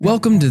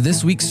Welcome to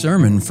this week's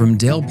sermon from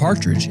Dale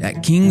Partridge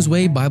at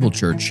Kingsway Bible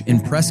Church in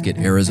Prescott,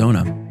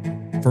 Arizona.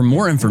 For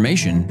more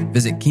information,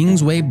 visit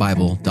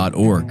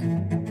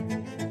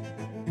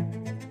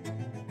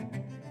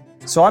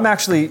kingswaybible.org. So I'm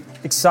actually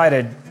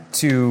excited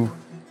to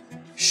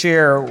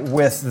share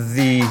with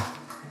the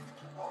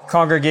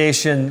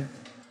congregation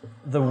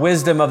the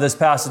wisdom of this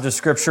passage of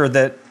Scripture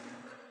that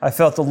I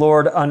felt the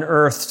Lord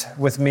unearthed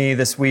with me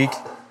this week.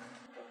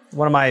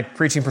 One of my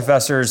preaching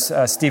professors,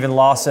 Stephen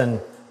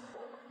Lawson,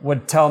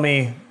 would tell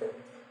me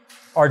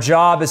our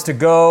job is to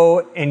go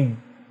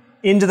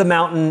into the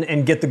mountain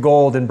and get the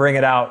gold and bring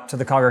it out to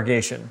the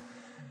congregation.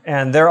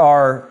 And there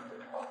are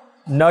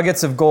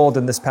nuggets of gold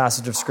in this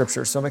passage of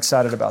Scripture, so I'm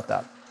excited about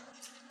that.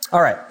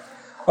 All right.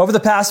 Over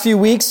the past few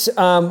weeks,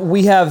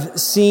 we have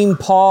seen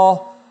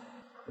Paul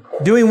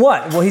doing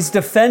what? Well, he's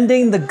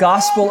defending the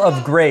gospel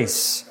of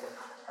grace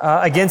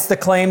against the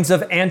claims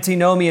of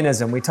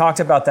antinomianism. We talked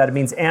about that. It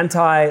means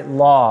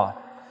anti-law.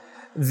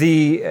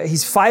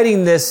 He's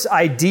fighting this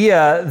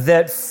idea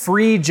that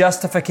free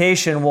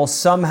justification will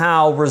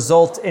somehow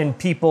result in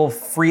people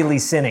freely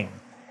sinning.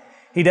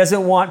 He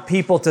doesn't want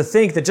people to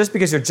think that just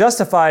because you're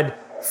justified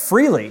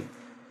freely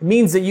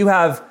means that you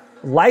have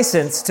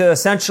license to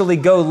essentially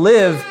go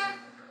live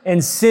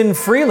and sin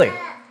freely.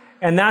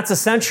 And that's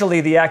essentially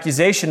the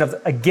accusation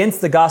against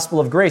the gospel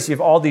of grace. You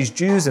have all these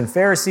Jews and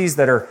Pharisees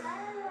that are,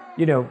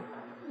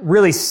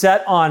 really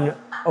set on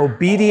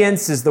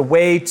obedience as the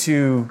way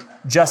to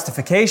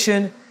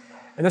justification.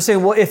 And they're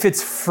saying, well, if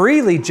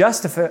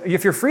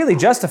you're freely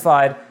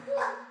justified,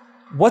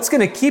 what's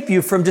going to keep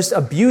you from just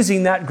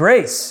abusing that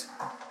grace?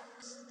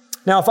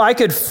 Now, if I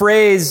could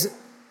phrase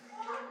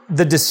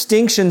the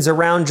distinctions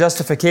around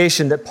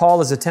justification that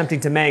Paul is attempting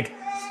to make,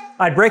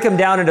 I'd break them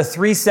down into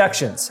three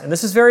sections. And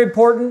this is very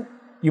important.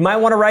 You might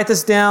want to write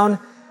this down.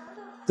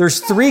 There's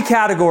three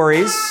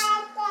categories.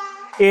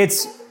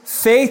 It's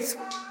faith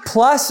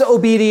plus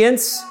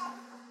obedience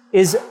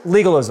is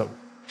legalism.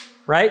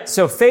 Right?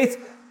 So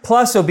faith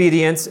plus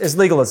obedience is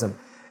legalism.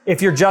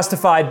 If you're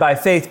justified by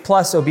faith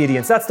plus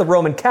obedience, that's the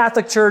Roman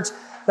Catholic Church,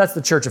 that's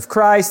the Church of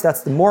Christ,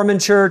 that's the Mormon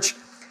Church.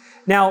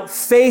 Now,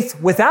 faith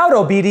without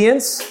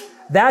obedience,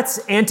 that's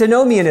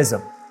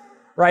antinomianism,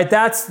 right?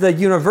 That's the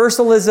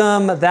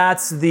universalism,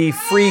 that's the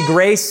free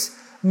grace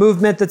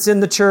movement that's in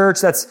the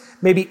church. That's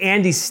maybe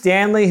Andy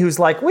Stanley, who's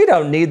like, we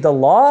don't need the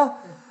law.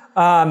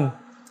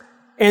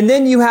 And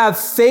then you have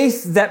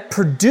faith that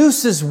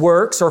produces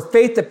works, or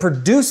faith that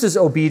produces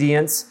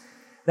obedience.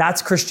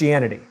 That's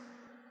Christianity,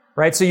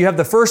 right? So you have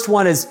the first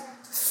one is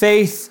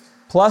faith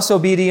plus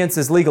obedience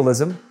is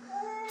legalism.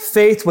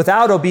 Faith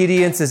without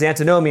obedience is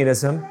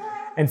antinomianism.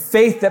 And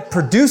faith that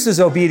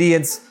produces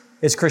obedience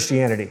is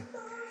Christianity.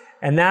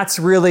 And that's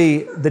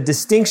really the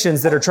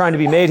distinctions that are trying to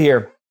be made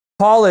here.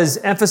 Paul is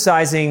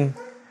emphasizing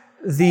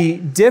the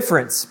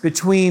difference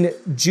between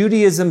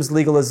Judaism's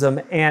legalism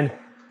and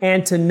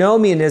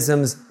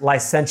antinomianism's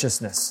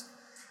licentiousness.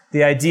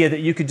 The idea that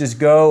you could just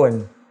go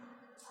and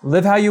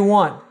live how you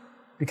want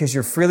because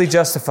you're freely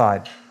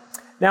justified.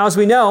 Now, as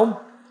we know,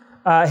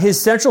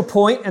 his central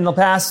point in the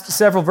past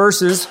several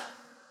verses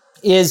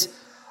is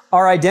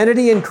our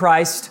identity in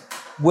Christ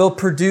will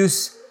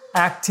produce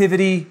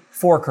activity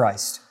for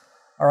Christ.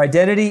 Our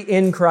identity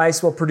in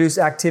Christ will produce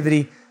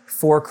activity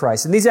for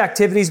Christ. And these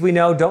activities we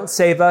know don't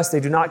save us. They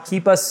do not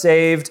keep us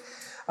saved.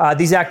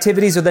 These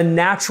activities are the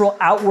natural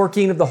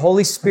outworking of the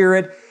Holy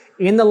Spirit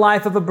in the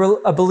life of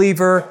a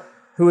believer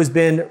who has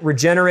been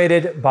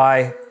regenerated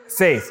by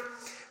faith.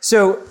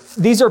 So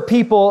these are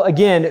people,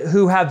 again,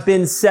 who have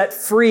been set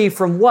free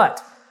from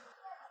what?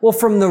 Well,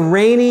 from the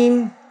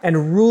reigning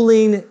and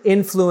ruling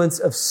influence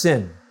of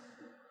sin.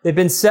 They've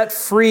been set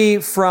free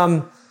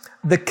from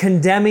the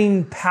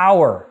condemning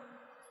power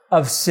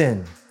of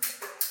sin.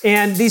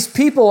 And these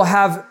people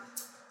have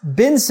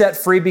been set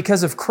free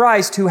because of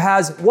Christ, who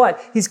has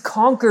what? He's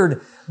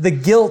conquered the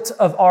guilt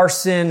of our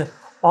sin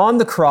on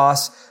the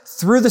cross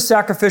through the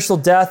sacrificial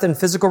death and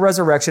physical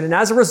resurrection. And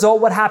as a result,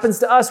 what happens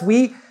to us?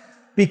 We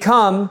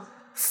become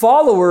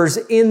followers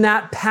in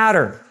that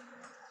pattern,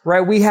 right?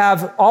 We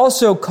have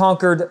also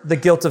conquered the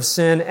guilt of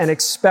sin and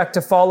expect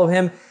to follow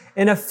him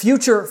in a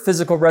future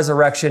physical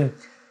resurrection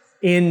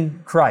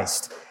in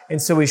Christ. And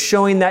so he's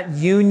showing that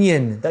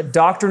union, that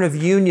doctrine of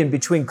union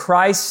between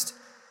Christ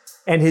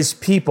and his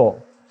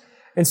people.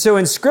 And so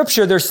in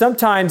Scripture, there's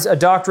sometimes a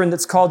doctrine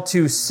that's called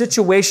to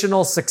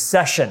situational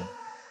succession.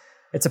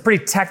 It's a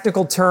pretty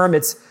technical term.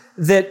 It's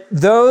that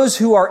those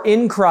who are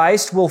in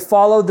Christ will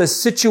follow the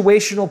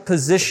situational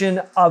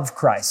position of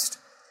Christ.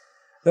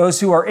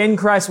 Those who are in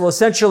Christ will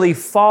essentially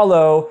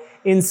follow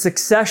in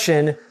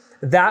succession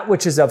that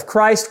which is of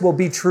Christ will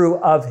be true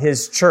of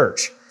his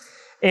church.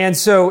 And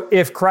so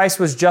if Christ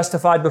was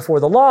justified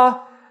before the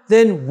law,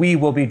 then we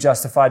will be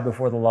justified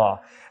before the law.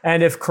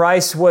 And if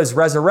Christ was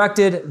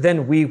resurrected,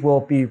 then we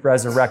will be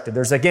resurrected.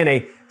 There's, again,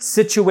 a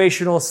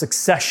situational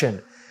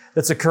succession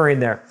that's occurring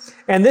there.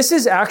 And this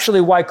is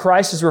actually why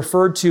Christ is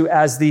referred to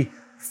as the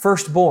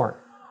firstborn,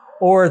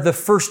 or the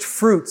first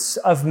fruits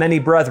of many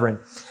brethren.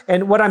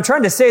 And what I'm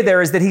trying to say there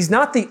is that he's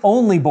not the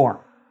only born.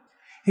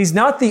 He's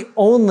not the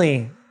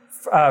only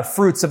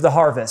fruits of the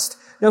harvest.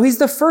 No, he's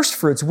the first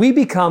fruits. We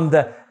become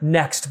the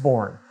next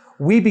born.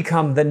 We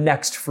become the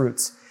next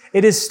fruits.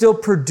 It is still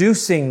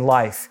producing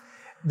life.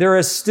 There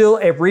is still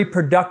a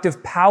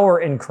reproductive power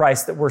in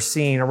Christ that we're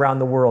seeing around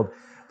the world.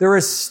 There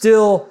is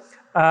still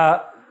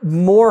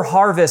more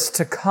harvest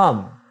to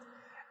come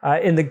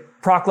in the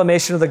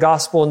proclamation of the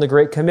gospel and the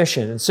Great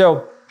Commission. And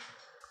so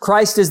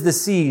Christ is the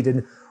seed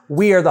and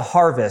we are the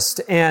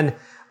harvest. And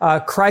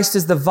Christ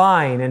is the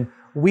vine and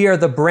we are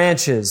the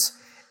branches.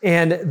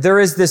 And there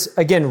is this,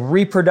 again,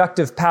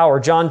 reproductive power.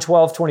 John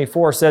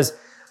 12:24 says,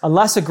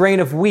 unless a grain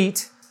of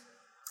wheat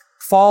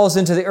falls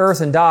into the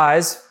earth and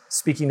dies,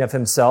 speaking of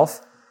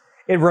himself,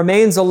 it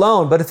remains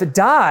alone. But if it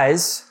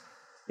dies,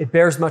 it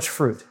bears much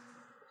fruit.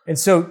 And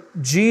so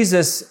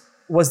Jesus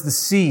was the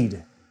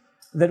seed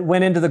that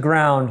went into the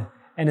ground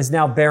and is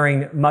now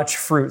bearing much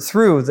fruit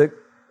through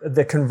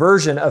the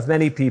conversion of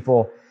many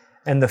people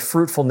and the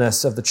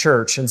fruitfulness of the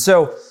church. And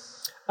so,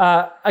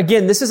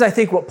 again, this is, I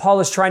think, what Paul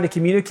is trying to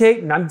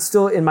communicate, and I'm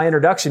still in my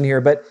introduction here,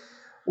 but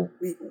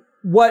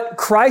what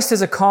Christ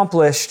has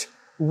accomplished,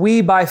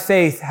 we by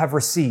faith have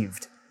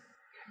received.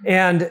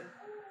 And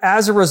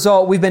as a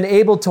result, we've been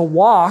able to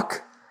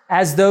walk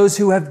as those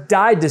who have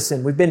died to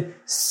sin. We've been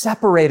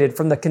separated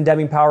from the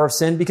condemning power of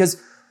sin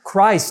because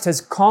Christ has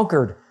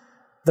conquered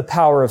the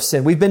power of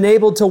sin. We've been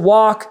able to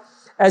walk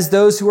as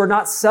those who are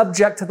not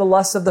subject to the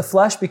lusts of the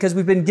flesh because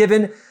we've been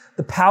given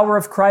the power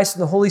of Christ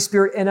and the Holy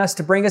Spirit in us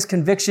to bring us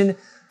conviction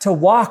to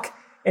walk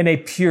in a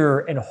pure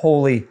and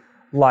holy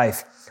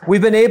life.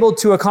 We've been able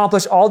to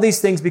accomplish all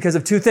these things because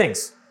of two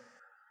things: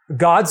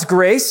 God's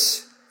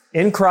grace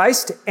in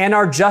Christ and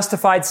our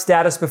justified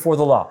status before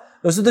the law.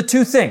 Those are the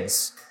two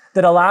things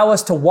that allow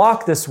us to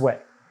walk this way,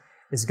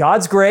 is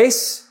God's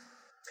grace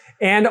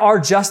and our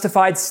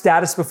justified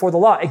status before the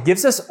law. It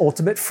gives us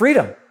ultimate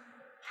freedom.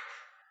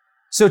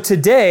 So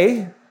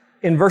today,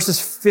 in verses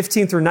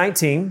 15 through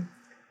 19,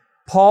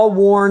 Paul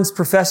warns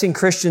professing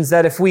Christians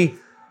that if we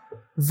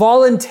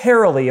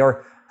voluntarily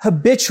or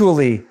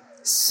habitually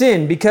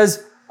sin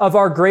because of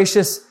our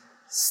gracious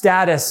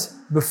status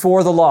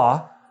before the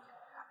law,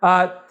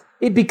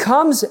 it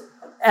becomes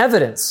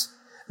evidence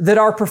that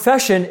our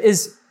profession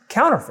is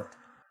counterfeit,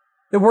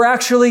 that we're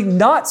actually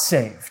not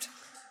saved,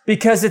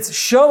 because it's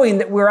showing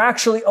that we're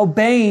actually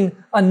obeying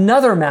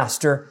another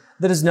master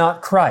that is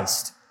not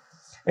Christ.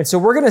 And so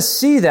we're going to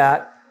see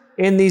that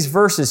in these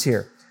verses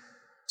here.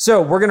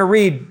 So we're going to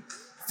read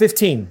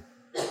 15.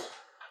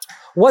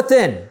 What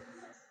then?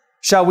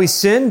 Shall we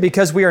sin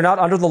because we are not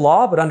under the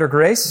law, but under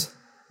grace?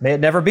 May it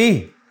never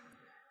be.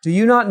 Do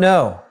you not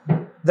know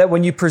that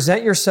when you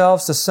present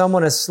yourselves to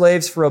someone as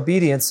slaves for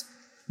obedience,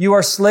 you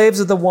are slaves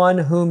of the one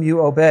whom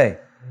you obey,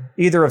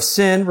 either of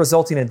sin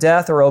resulting in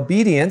death or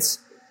obedience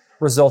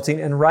resulting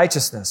in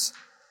righteousness?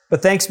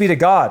 But thanks be to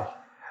God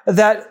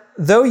that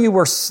though you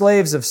were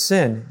slaves of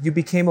sin, you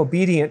became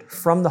obedient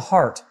from the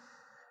heart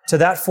to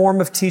that form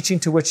of teaching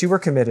to which you were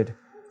committed.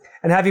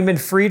 And having been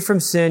freed from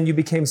sin, you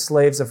became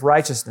slaves of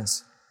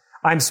righteousness.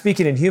 I'm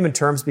speaking in human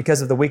terms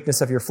because of the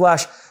weakness of your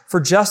flesh. For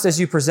just as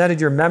you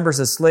presented your members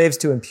as slaves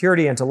to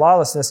impurity and to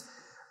lawlessness,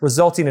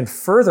 resulting in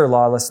further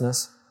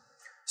lawlessness,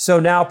 so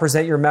now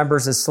present your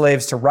members as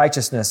slaves to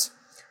righteousness,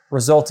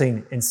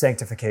 resulting in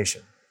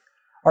sanctification.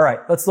 All right,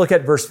 let's look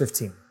at verse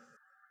 15.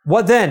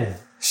 What then?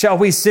 Shall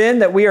we sin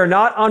that we are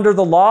not under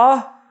the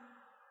law,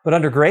 but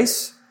under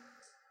grace?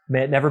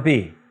 May it never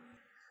be.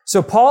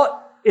 So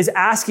Paul is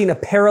asking a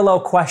parallel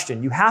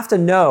question. You have to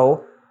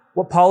know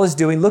what Paul is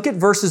doing. Look at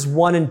verses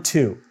 1 and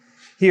 2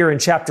 here in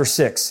chapter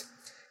 6.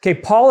 Okay,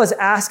 Paul is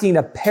asking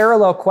a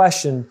parallel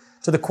question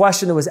to the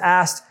question that was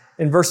asked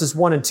in verses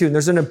 1 and 2. And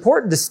there's an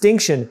important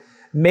distinction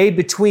made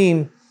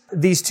between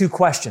these two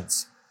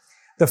questions.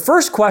 The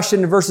first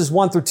question in verses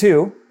 1 through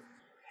 2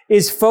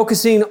 is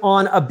focusing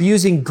on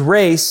abusing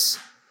grace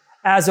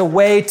as a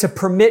way to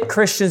permit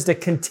Christians to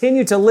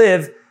continue to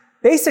live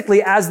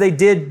basically as they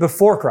did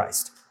before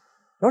Christ.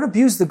 Don't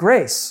abuse the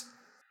grace.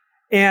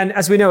 And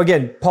as we know,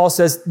 again, Paul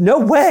says, no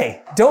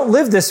way, don't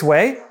live this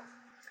way.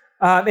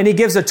 And he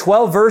gives a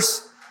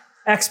 12-verse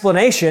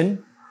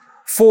explanation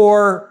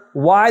for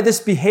why this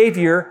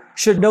behavior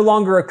should no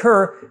longer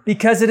occur,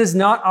 because it is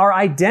not our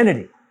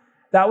identity.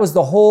 That was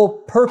the whole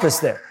purpose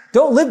there.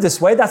 Don't live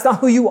this way. That's not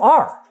who you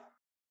are.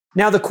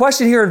 Now, the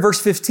question here in verse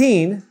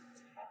 15,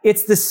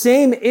 it's the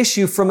same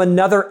issue from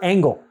another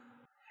angle.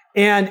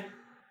 And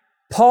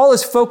Paul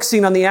is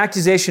focusing on the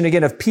accusation,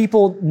 again, of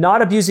people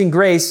not abusing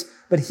grace,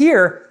 but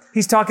here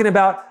he's talking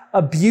about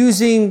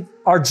abusing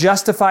our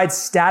justified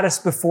status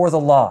before the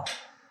law.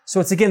 So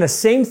it's, again, the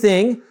same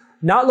thing,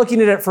 not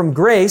looking at it from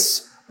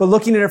grace, but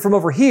looking at it from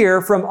over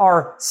here, from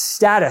our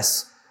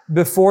status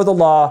before the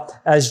law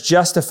as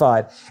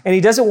justified. And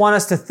he doesn't want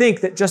us to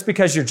think that just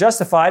because you're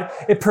justified,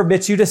 it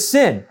permits you to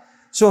sin.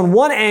 So in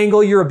one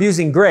angle, you're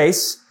abusing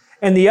grace,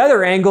 and the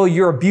other angle,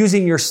 you're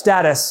abusing your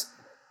status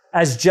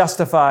as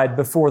justified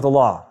before the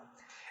law.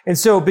 And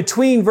so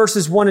between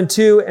verses 1 and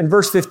 2 and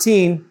verse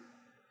 15,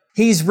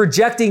 he's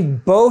rejecting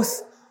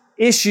both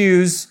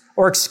issues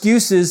or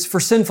excuses for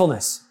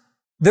sinfulness.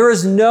 There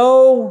is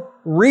no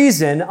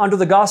reason under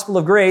the gospel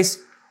of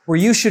grace where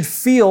you should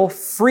feel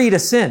free to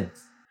sin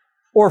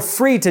or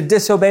free to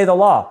disobey the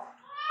law,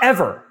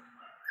 ever.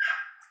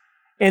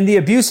 And the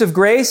abuse of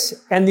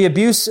grace and the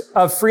abuse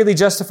of freely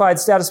justified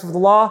status with the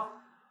law,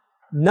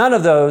 none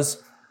of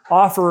those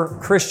offer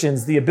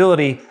Christians the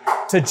ability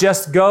to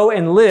just go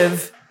and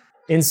live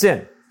in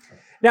sin.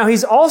 Now,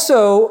 he's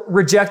also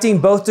rejecting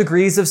both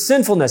degrees of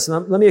sinfulness.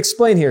 Let me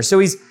explain here. So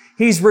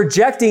he's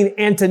rejecting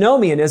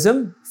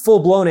antinomianism,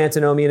 full-blown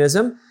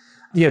antinomianism.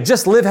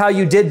 Just live how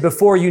you did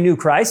before you knew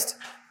Christ.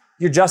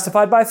 You're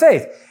justified by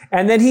faith.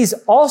 And then he's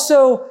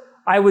also,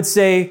 I would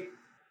say,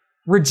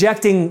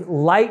 rejecting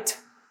light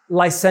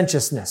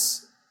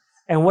licentiousness.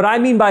 And what I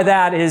mean by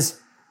that is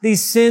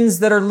these sins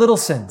that are little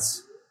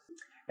sins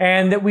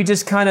and that we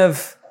just kind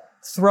of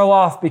throw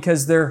off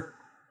because they're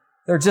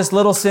just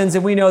little sins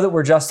and we know that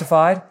we're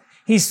justified.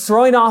 He's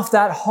throwing off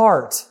that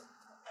heart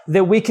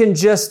that we can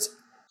just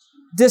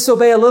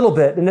disobey a little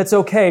bit and it's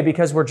okay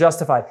because we're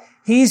justified.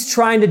 He's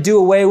trying to do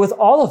away with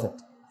all of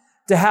it,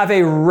 to have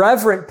a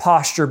reverent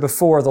posture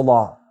before the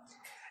law.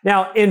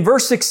 Now, in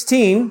verse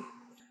 16,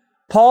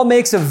 Paul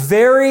makes a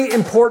very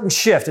important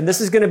shift, and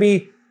this is going to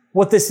be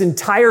what this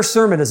entire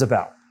sermon is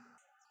about.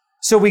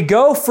 So we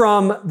go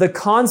from the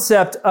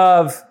concept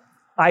of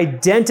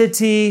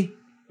identity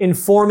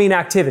informing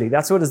activity.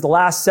 That's what the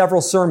last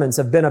several sermons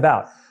have been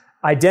about.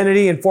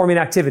 Identity informing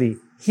activity.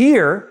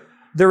 Here,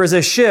 there is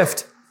a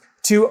shift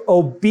to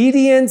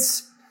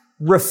obedience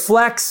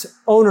reflects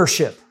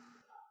ownership.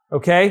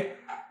 Okay?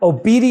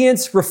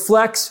 Obedience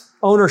reflects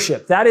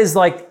ownership. That is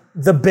like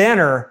the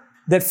banner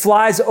that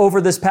flies over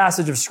this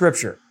passage of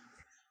Scripture.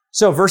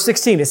 So verse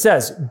 16, it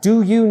says,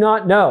 "Do you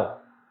not know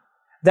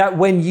that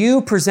when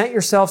you present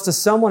yourselves to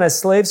someone as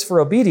slaves for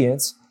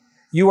obedience,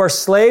 you are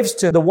slaves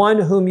to the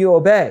one whom you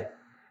obey,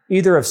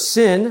 either of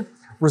sin,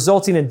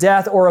 resulting in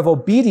death, or of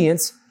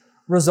obedience,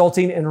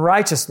 resulting in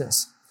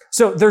righteousness?"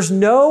 So there's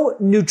no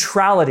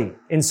neutrality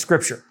in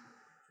Scripture.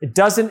 It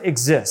doesn't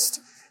exist.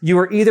 You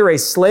are either a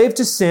slave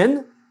to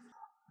sin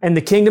and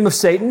the kingdom of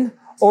Satan,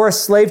 or a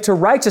slave to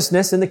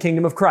righteousness in the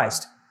kingdom of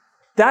Christ.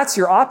 That's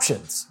your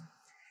options.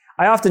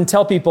 I often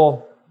tell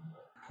people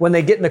when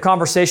they get in the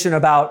conversation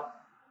about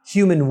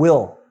human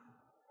will,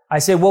 I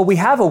say, well, we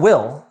have a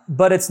will,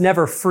 but it's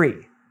never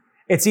free.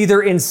 It's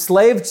either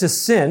enslaved to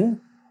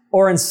sin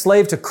or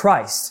enslaved to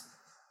Christ.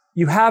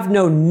 You have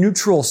no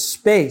neutral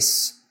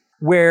space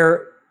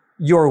where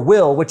your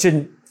will, which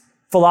in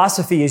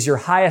philosophy is your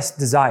highest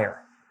desire.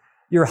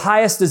 Your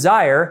highest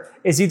desire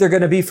is either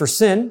going to be for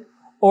sin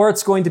or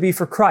it's going to be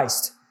for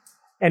Christ.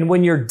 And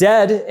when you're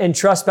dead in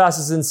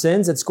trespasses and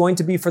sins, it's going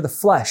to be for the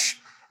flesh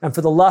and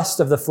for the lust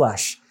of the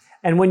flesh.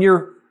 And when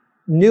you're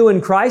new in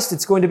Christ,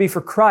 it's going to be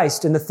for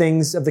Christ and the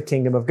things of the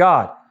kingdom of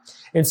God.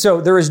 And so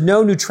there is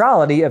no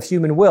neutrality of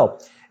human will.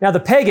 Now, the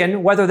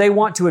pagan, whether they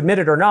want to admit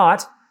it or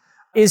not,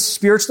 is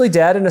spiritually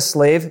dead and a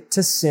slave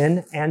to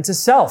sin and to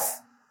self.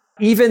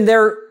 Even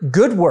their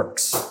good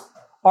works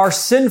are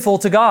sinful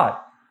to God.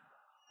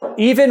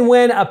 Even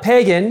when a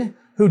pagan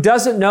who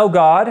doesn't know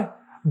God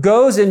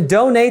goes and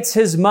donates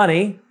his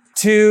money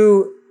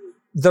to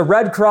the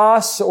Red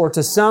Cross or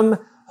to some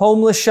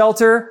homeless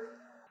shelter,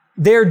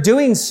 they're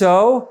doing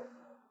so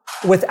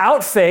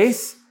without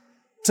faith,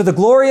 to the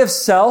glory of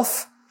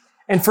self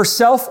and for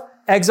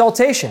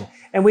self-exaltation.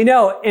 And we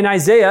know in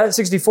Isaiah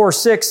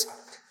 64:6,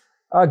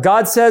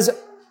 God says,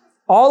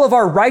 all of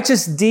our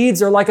righteous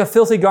deeds are like a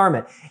filthy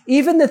garment.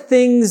 Even the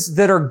things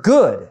that are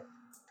good,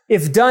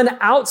 if done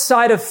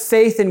outside of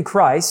faith in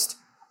Christ,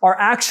 are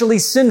actually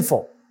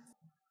sinful,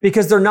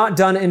 because they're not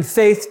done in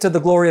faith to the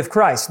glory of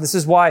Christ. This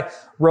is why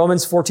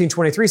Romans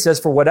 14:23 says,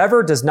 "For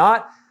whatever does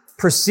not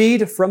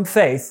proceed from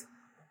faith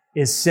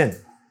is sin."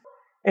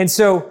 And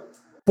so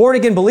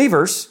born-again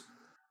believers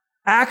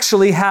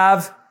actually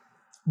have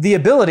the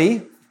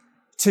ability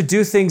to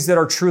do things that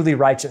are truly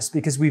righteous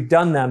because we've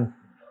done them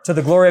to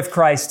the glory of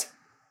Christ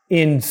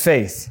in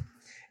faith.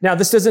 Now,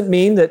 this doesn't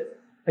mean that,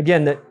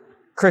 again, that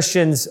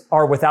Christians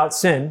are without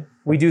sin.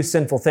 We do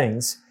sinful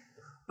things,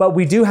 but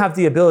we do have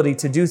the ability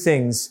to do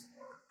things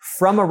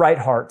from a right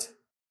heart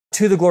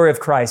to the glory of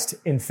Christ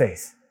in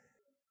faith.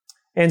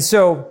 And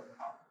so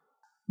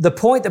the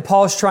point that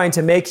Paul is trying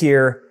to make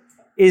here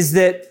is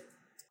that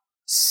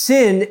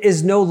sin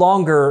is no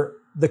longer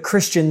the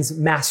Christian's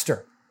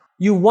master.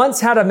 You once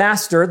had a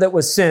master that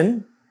was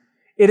sin.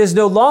 It is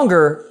no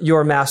longer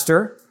your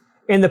master.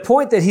 And the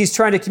point that he's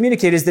trying to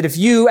communicate is that if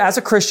you, as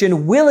a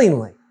Christian,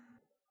 willingly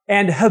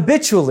and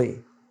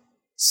habitually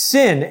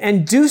sin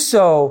and do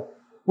so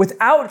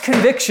without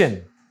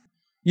conviction,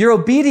 your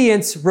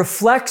obedience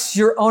reflects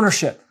your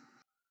ownership.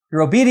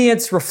 Your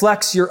obedience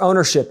reflects your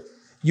ownership.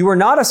 You are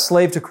not a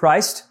slave to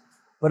Christ,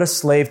 but a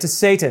slave to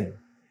Satan.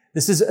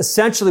 This is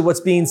essentially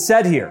what's being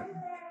said here,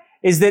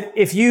 is that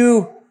if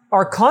you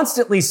are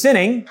constantly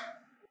sinning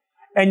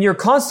and you're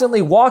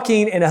constantly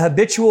walking in a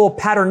habitual,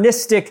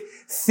 patternistic,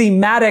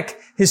 thematic,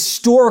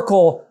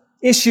 historical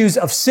issues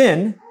of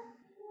sin,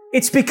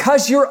 it's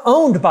because you're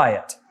owned by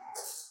it.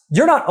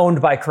 You're not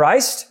owned by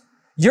Christ.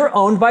 You're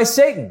owned by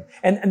Satan.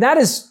 And that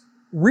is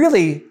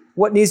really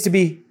what needs to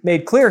be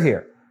made clear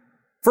here.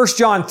 1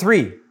 John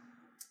 3,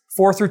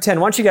 4 through 10.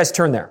 Why don't you guys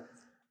turn there?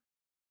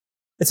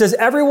 It says,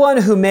 everyone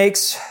who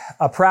makes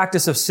a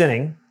practice of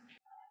sinning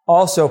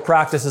also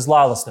practices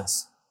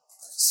lawlessness.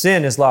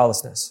 Sin is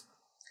lawlessness.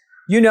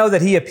 You know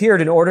that he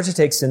appeared in order to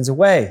take sins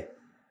away,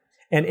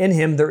 and in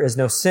him there is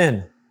no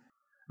sin.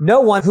 No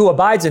one who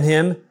abides in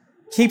him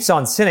keeps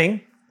on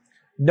sinning.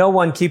 No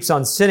one keeps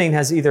on sinning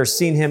has either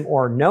seen him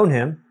or known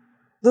him.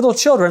 Little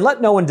children,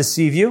 let no one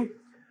deceive you.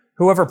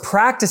 Whoever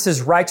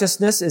practices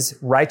righteousness is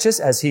righteous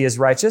as he is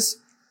righteous.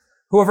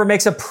 Whoever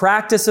makes a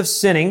practice of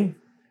sinning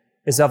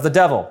is of the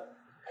devil.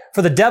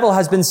 For the devil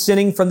has been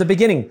sinning from the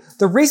beginning.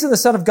 The reason the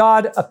Son of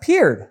God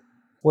appeared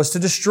was to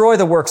destroy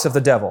the works of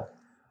the devil.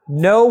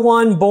 No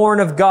one born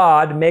of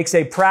God makes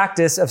a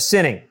practice of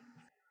sinning.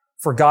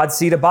 For God's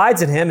seed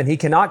abides in him, and he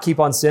cannot keep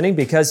on sinning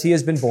because he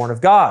has been born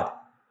of God.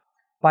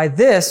 By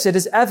this it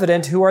is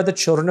evident who are the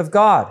children of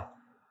God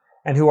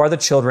and who are the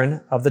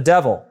children of the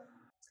devil.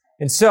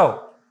 And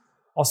so,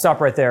 I'll stop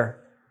right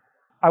there.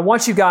 I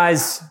want you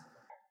guys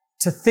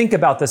to think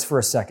about this for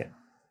a second.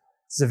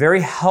 It's a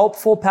very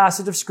helpful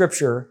passage of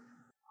Scripture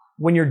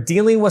when you're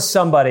dealing with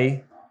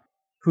somebody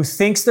who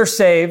thinks they're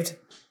saved,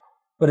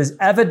 but is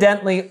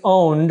evidently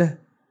owned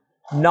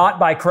not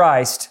by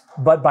Christ,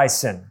 but by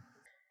sin.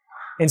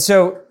 And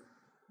so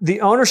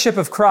the ownership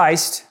of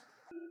Christ,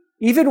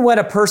 even when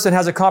a person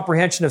has a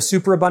comprehension of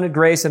superabundant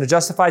grace and a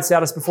justified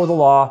status before the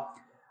law,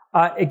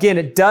 again,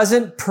 it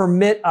doesn't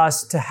permit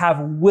us to have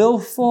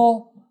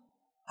willful,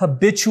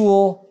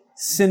 habitual,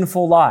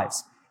 sinful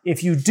lives.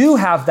 If you do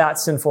have that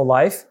sinful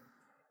life,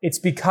 it's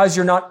because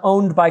you're not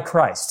owned by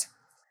Christ.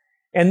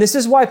 And this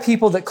is why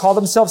people that call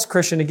themselves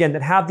Christian, again,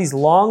 that have these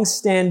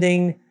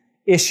long-standing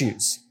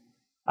issues,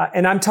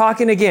 and I'm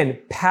talking again,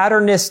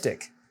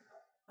 patternistic,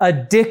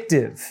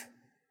 addictive,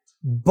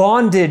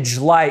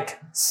 bondage-like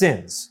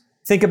sins.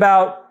 Think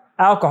about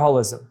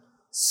alcoholism,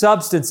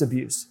 substance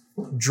abuse,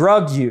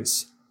 drug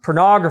use,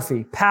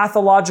 pornography,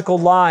 pathological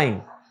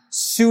lying,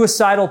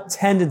 suicidal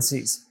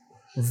tendencies,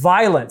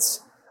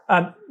 violence.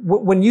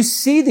 When you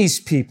see these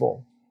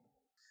people,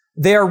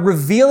 they are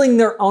revealing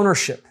their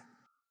ownership.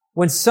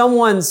 When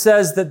someone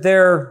says that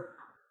they're,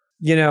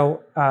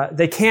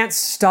 they can't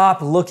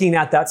stop looking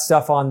at that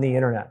stuff on the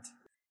internet,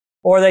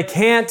 or they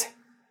can't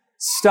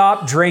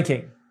stop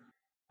drinking,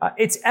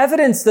 it's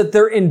evidence that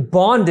they're in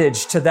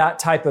bondage to that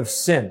type of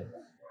sin.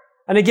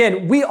 And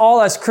again, we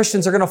all as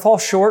Christians are going to fall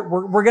short.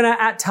 We're going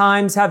to at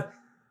times have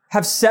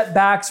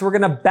setbacks. We're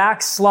going to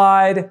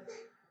backslide.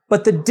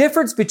 But the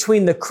difference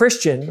between the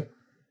Christian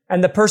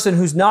and the person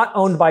who's not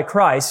owned by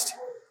Christ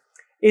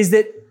is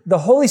that the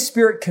Holy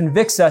Spirit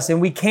convicts us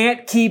and we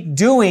can't keep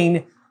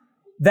doing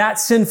that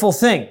sinful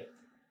thing.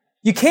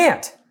 You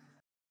can't.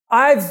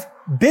 I've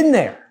been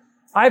there.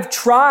 I've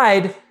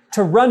tried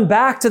to run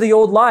back to the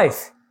old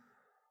life,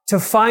 to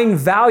find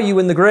value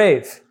in the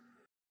grave.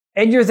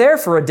 And you're there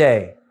for a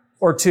day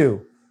or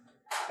two.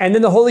 And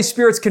then the Holy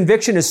Spirit's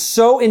conviction is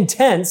so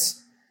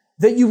intense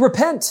that you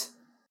repent.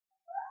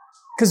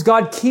 Because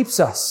God keeps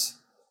us.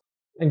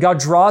 And God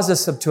draws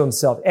us up to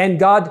himself. And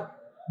God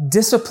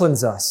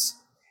disciplines us.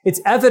 It's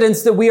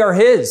evidence that we are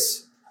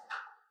his.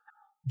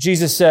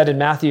 Jesus said in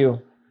Matthew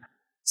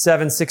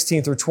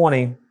 7:16 through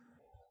 20,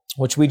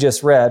 which we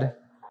just read,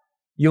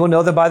 you will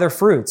know them by their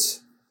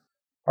fruits.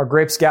 Are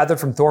grapes gathered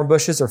from thorn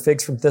bushes or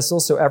figs from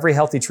thistles? So every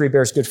healthy tree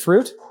bears good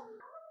fruit,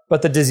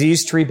 but the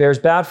diseased tree bears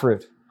bad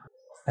fruit.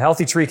 A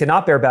healthy tree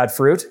cannot bear bad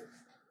fruit,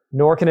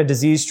 nor can a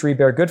diseased tree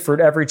bear good fruit.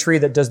 Every tree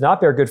that does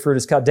not bear good fruit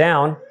is cut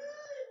down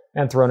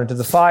and thrown into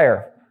the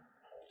fire.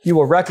 You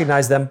will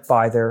recognize them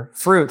by their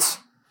fruits.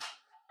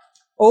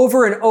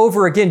 Over and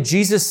over again,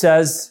 Jesus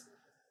says,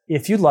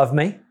 if you love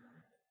me,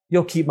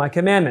 you'll keep my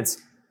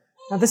commandments.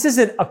 Now, this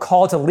isn't a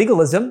call to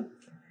legalism.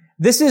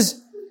 This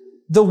is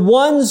the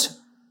ones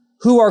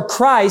who are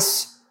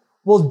Christ's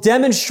will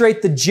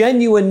demonstrate the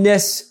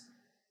genuineness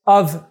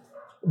of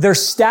their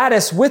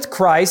status with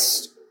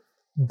Christ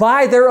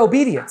by their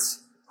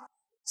obedience.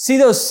 See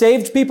those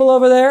saved people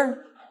over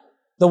there?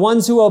 The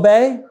ones who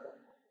obey?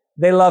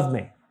 They love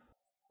me.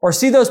 Or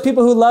see those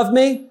people who love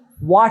me?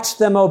 Watch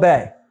them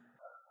obey.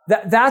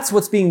 That's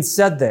what's being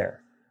said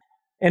there.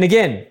 And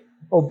again,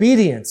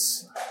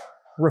 obedience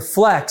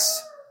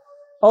reflects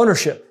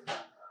ownership.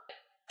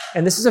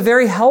 And this is a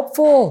very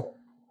helpful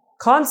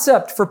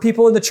concept for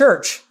people in the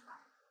church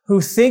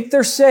who think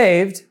they're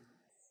saved,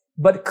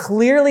 but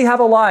clearly have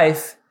a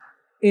life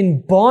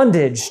in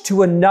bondage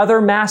to another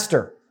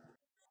master.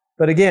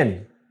 But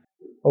again,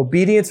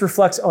 obedience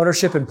reflects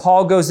ownership, and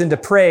Paul goes into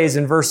praise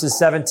in verses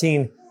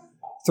 17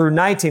 through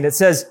 19. It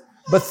says,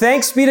 but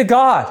thanks be to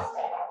God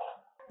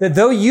that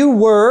though you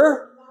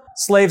were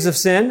slaves of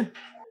sin,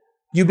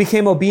 you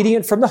became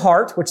obedient from the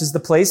heart, which is the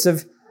place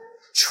of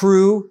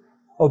true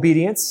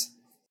obedience.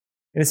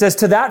 And it says,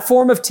 to that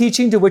form of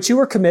teaching to which you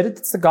were committed,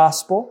 that's the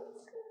gospel,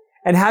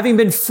 and having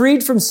been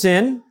freed from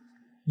sin,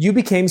 you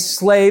became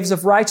slaves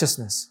of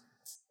righteousness.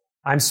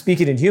 I'm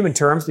speaking in human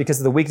terms because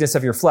of the weakness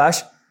of your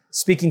flesh,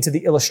 speaking to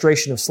the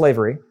illustration of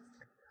slavery.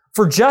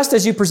 For just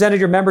as you presented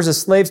your members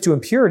as slaves to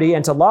impurity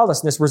and to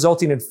lawlessness,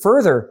 resulting in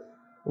further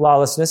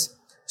lawlessness,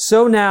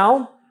 so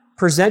now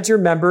present your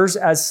members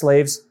as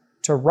slaves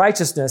to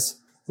righteousness,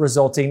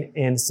 resulting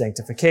in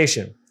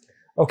sanctification.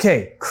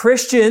 Okay,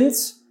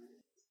 Christians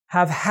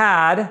have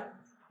had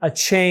a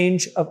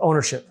change of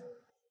ownership.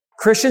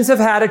 Christians have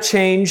had a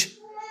change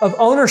of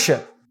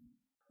ownership.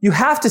 You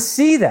have to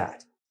see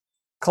that.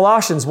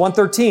 Colossians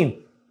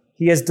 1:13,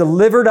 He has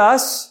delivered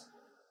us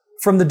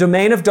from the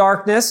domain of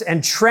darkness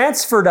and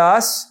transferred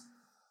us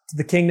to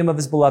the kingdom of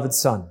His beloved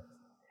Son.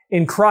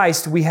 In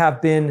Christ, we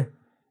have been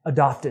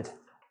adopted.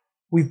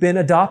 We've been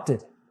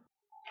adopted.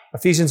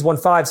 Ephesians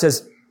 1:5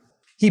 says,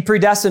 He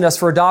predestined us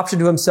for adoption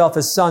to Himself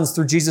as sons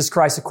through Jesus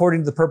Christ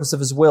according to the purpose of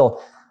His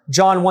will.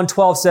 John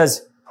 1:12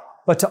 says,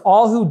 but to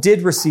all who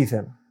did receive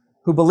Him,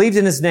 who believed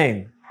in His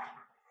name,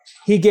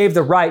 He gave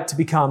the right to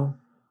become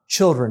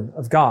children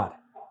of God.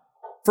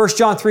 1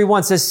 John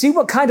 3:1 says, see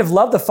what kind of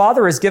love the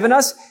Father has given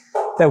us,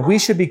 that we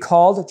should be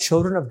called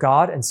children of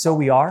God, and so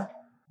we are.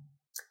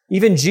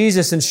 Even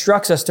Jesus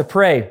instructs us to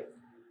pray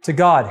to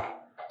God,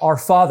 our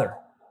Father,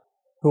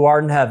 who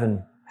art in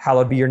heaven,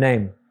 hallowed be your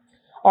name.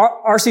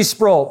 R.C.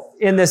 Sproul,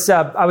 in this,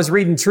 I was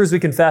reading Truths We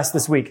Confess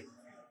this week,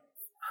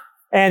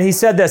 and he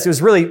said this, it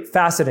was really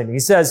fascinating. He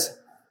says,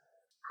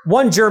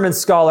 one German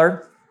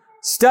scholar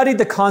studied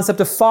the concept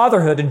of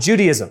fatherhood in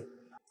Judaism.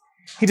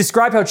 He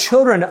described how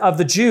children of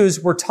the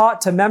Jews were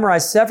taught to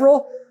memorize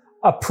several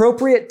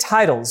appropriate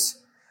titles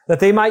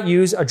that they might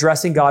use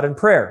addressing God in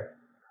prayer.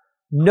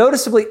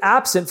 Noticeably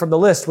absent from the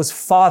list was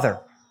Father.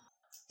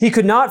 He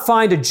could not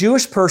find a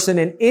Jewish person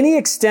in any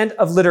extent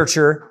of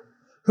literature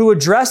who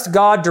addressed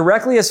God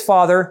directly as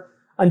Father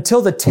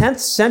until the 10th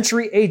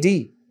century AD.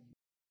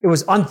 It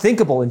was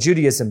unthinkable in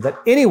Judaism that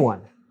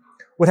anyone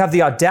would have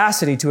the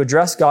audacity to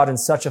address God in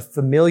such a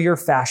familiar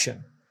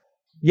fashion.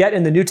 Yet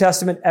in the New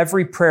Testament,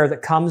 every prayer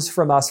that comes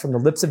from us from the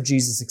lips of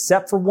Jesus,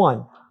 except for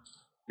one,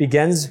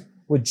 begins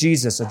with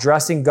Jesus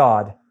addressing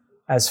God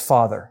as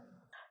Father.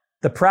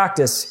 The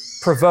practice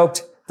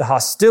provoked the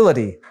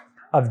hostility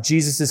of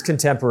Jesus'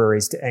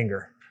 contemporaries to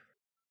anger.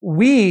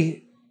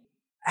 We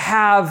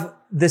have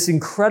this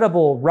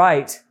incredible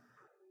right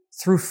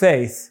through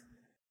faith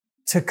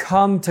to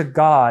come to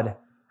God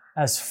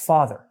as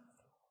Father.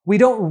 We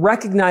don't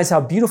recognize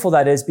how beautiful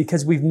that is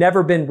because we've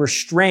never been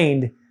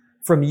restrained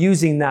from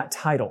using that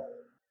title.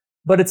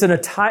 But it's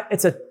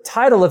a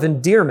title of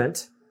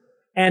endearment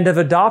and of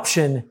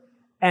adoption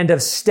and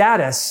of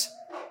status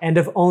and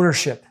of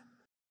ownership.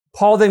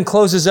 Paul then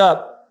closes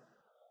up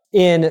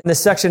in the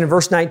section in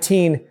verse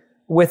 19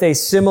 with a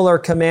similar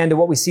command to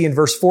what we see in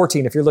verse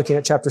 14 if you're looking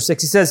at chapter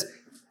 6. He says,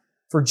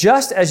 for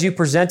just as you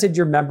presented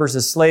your members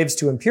as slaves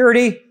to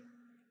impurity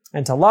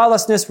and to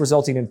lawlessness,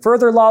 resulting in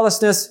further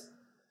lawlessness,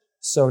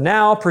 so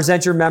now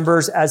present your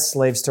members as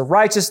slaves to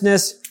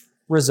righteousness,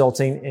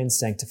 resulting in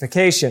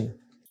sanctification.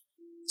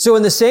 So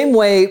in the same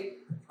way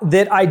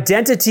that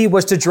identity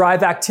was to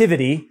drive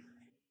activity,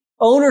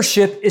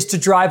 ownership is to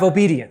drive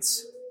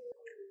obedience.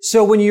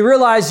 So when you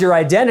realize your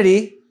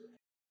identity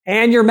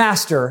and your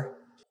master,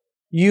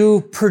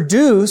 you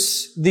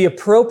produce the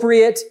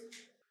appropriate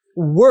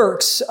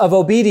works of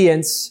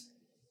obedience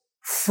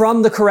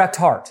from the correct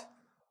heart.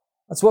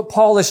 That's what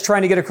Paul is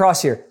trying to get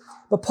across here.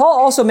 But Paul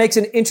also makes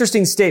an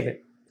interesting statement.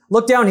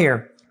 Look down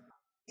here.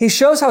 He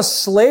shows how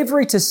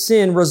slavery to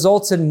sin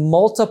results in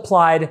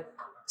multiplied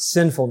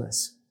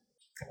sinfulness.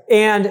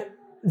 And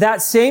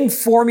that same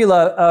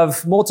formula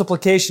of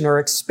multiplication or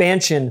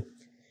expansion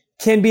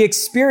can be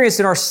experienced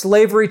in our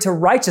slavery to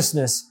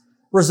righteousness,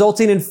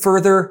 resulting in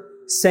further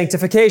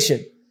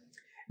sanctification.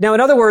 Now, in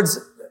other words,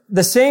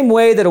 the same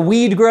way that a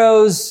weed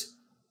grows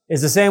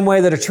is the same way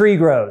that a tree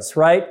grows,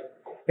 right?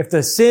 If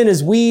the sin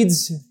is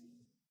weeds,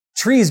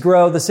 trees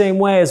grow the same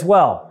way as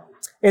well.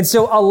 And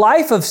so a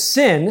life of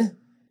sin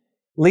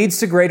leads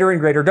to greater and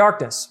greater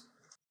darkness.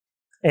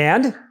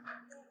 And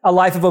a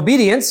life of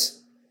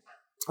obedience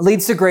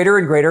leads to greater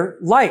and greater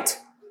light.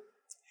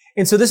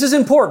 And so this is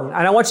important,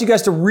 and I want you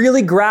guys to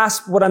really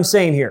grasp what I'm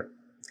saying here.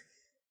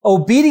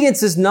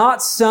 Obedience is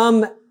not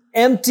some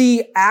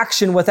empty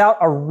action without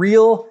a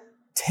real,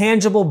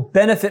 tangible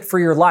benefit for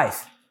your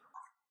life.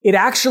 It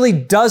actually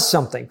does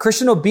something.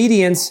 Christian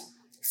obedience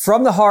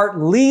from the heart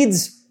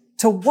leads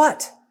to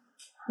what?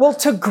 Well,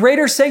 to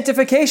greater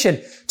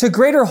sanctification, to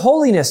greater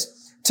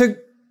holiness,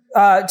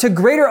 to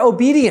greater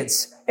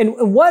obedience.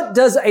 And what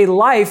does a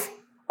life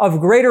of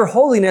greater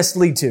holiness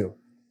lead to?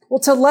 Well,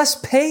 to less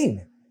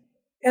pain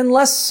and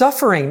less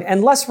suffering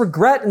and less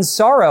regret and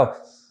sorrow.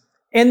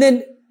 And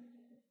then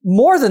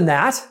more than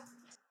that,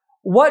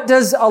 what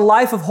does a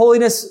life of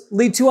holiness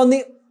lead to on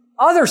the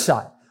other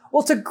side?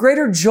 Well, to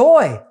greater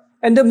joy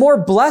and to more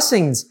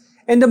blessings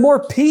and to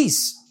more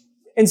peace.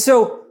 And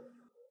so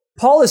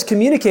Paul is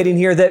communicating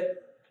here that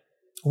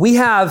we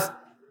have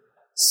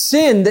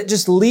sin that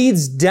just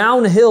leads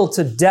downhill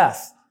to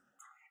death,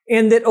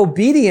 and that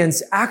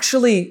obedience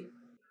actually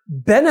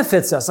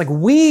benefits us. Like,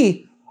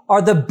 we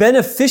are the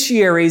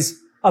beneficiaries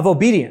of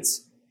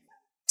obedience.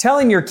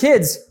 Telling your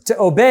kids to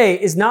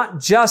obey is not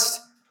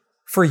just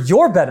for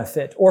your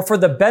benefit or for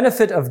the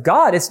benefit of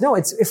God.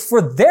 It's for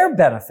their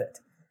benefit.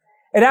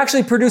 It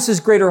actually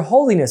produces greater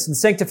holiness and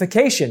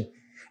sanctification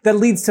that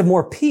leads to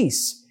more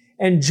peace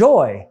and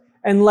joy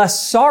and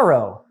less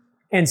sorrow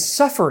and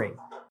suffering.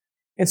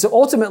 And so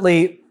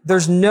ultimately,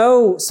 there's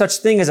no such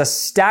thing as a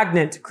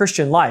stagnant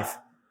Christian life.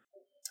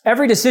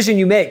 Every decision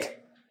you make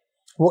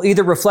will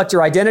either reflect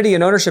your identity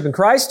and ownership in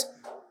Christ,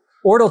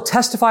 or it'll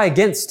testify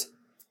against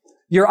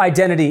your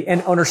identity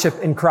and ownership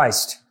in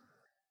Christ.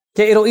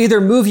 Okay, it'll either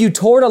move you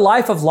toward a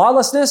life of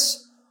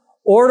lawlessness,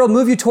 or it'll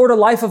move you toward a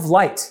life of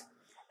light.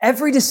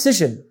 Every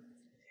decision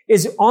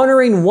is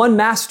honoring one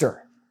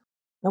master.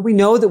 Now we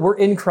know that we're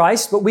in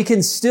Christ, but we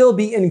can still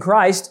be in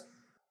Christ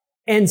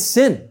and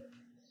sin.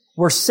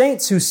 We're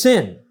saints who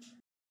sin.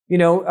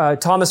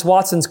 Thomas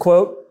Watson's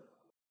quote,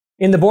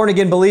 "In the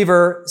born-again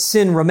believer,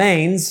 sin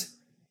remains,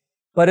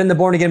 but in the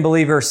born-again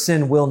believer,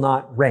 sin will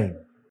not reign."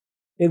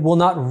 It will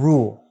not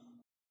rule.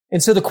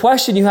 And so the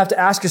question you have to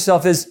ask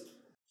yourself is,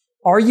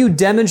 are you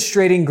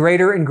demonstrating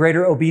greater and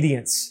greater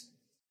obedience,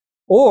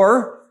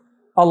 or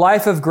a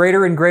life of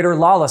greater and greater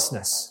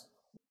lawlessness?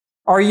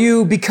 Are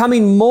you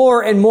becoming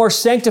more and more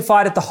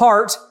sanctified at the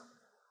heart,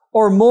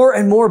 or more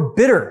and more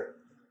bitter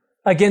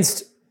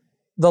against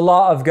the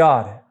law of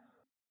God?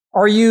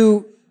 Are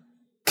you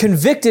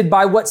convicted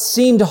by what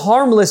seemed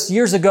harmless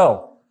years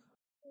ago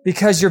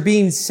because you're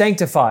being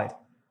sanctified?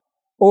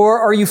 Or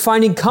are you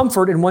finding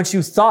comfort in what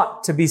you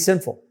thought to be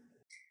sinful?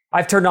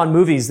 I've turned on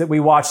movies that we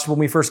watched when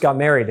we first got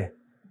married,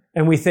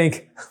 and we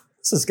think,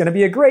 this is going to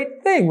be a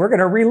great thing. We're going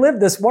to relive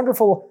this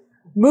wonderful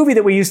movie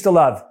that we used to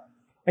love.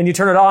 And you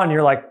turn it on and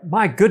you're like,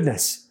 my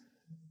goodness,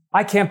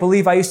 I can't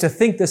believe I used to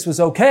think this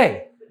was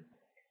okay.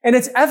 And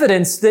it's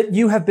evidence that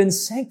you have been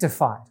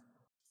sanctified.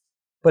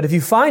 But if you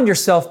find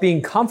yourself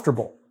being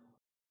comfortable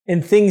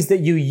in things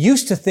that you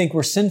used to think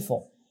were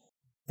sinful,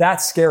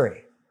 that's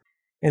scary.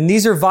 And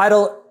these are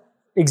vital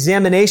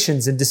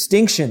examinations and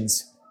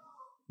distinctions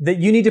that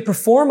you need to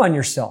perform on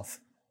yourself.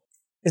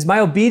 Is my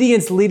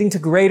obedience leading to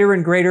greater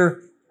and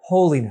greater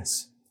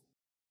holiness?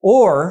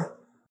 Or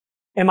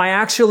am I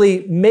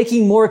actually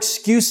making more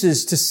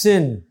excuses to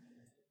sin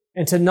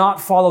and to not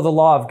follow the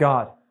law of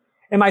God?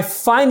 Am I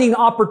finding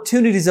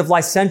opportunities of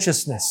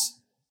licentiousness?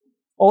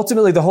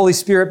 Ultimately, the Holy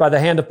Spirit, by the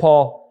hand of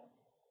Paul,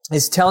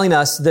 is telling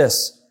us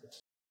this: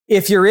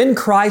 if you're in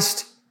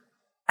Christ,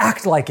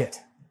 act like it.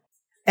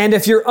 And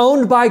if you're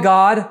owned by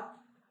God,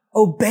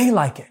 obey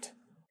like it.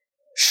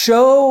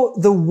 Show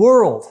the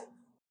world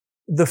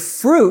the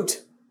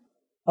fruit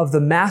of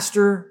the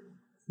master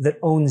that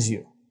owns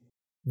you.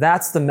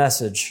 That's the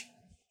message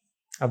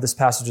of this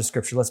passage of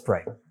Scripture. Let's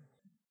pray.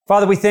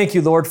 Father, we thank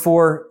you, Lord,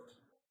 for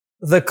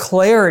the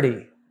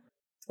clarity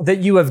that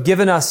you have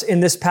given us in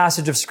this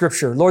passage of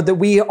Scripture. Lord, that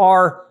we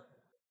are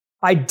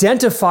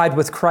identified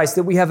with Christ,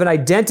 that we have an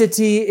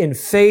identity in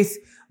faith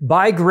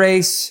by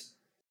grace,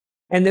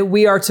 and that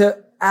we are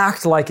to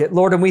act like it,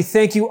 Lord. And we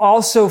thank you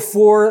also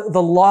for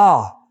the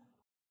law.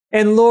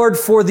 And Lord,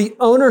 for the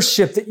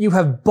ownership that you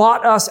have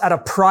bought us at a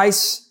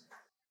price,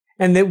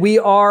 and that we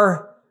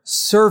are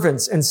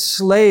servants and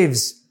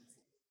slaves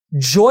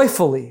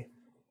joyfully,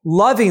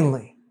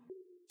 lovingly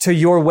to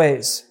your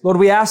ways. Lord,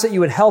 we ask that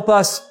you would help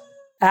us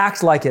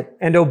act like it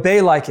and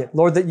obey like it.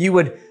 Lord, that you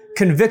would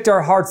convict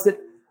our hearts, that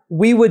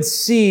we would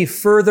see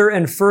further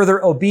and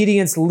further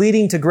obedience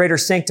leading to greater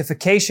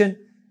sanctification.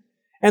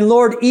 And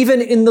Lord,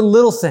 even in the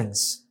little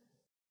things,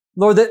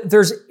 Lord, that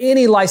there's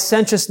any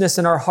licentiousness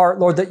in our heart,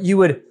 Lord, that you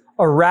would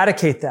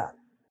eradicate that.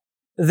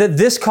 That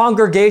this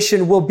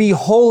congregation will be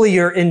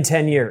holier in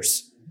 10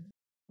 years.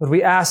 Lord,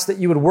 we ask that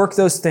you would work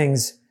those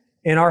things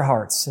in our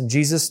hearts. In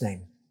Jesus'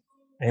 name,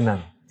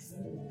 amen.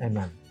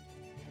 Amen.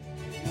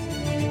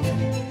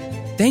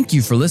 Thank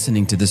you for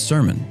listening to this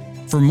sermon.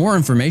 For more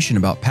information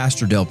about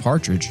Pastor Dale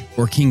Partridge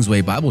or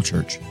Kingsway Bible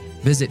Church,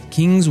 visit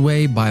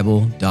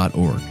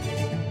kingswaybible.org.